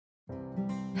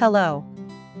Hello.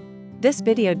 This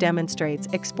video demonstrates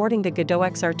exporting the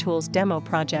Godot-XR-Tools demo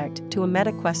project to a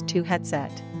Meta Quest 2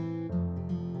 headset.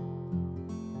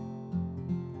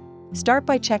 Start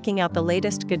by checking out the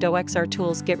latest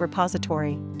Godot-XR-Tools Git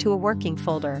repository to a working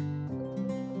folder.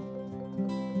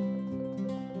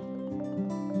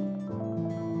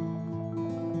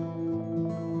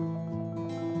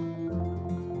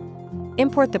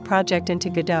 Import the project into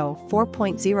Godot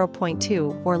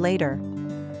 4.0.2 or later.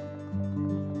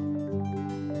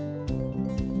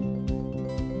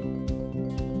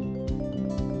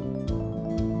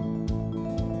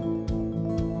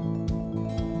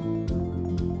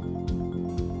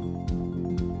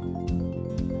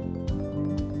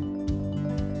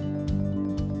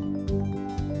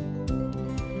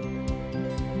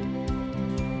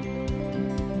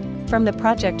 From the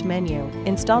project menu,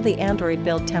 install the Android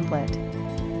build template.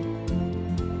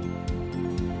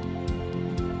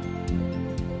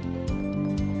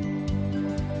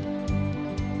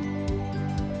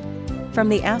 From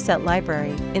the asset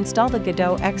library, install the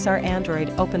Godot-XR Android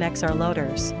OpenXR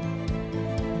loaders.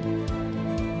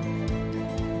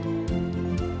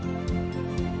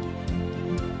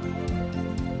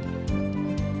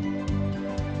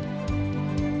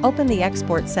 Open the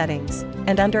export settings,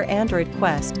 and under Android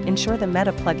Quest, ensure the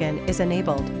Meta plugin is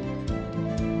enabled.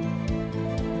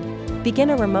 Begin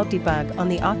a remote debug on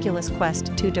the Oculus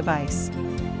Quest 2 device.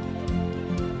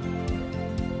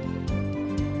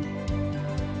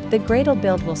 The Gradle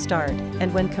build will start,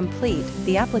 and when complete,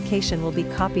 the application will be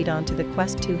copied onto the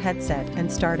Quest 2 headset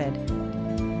and started.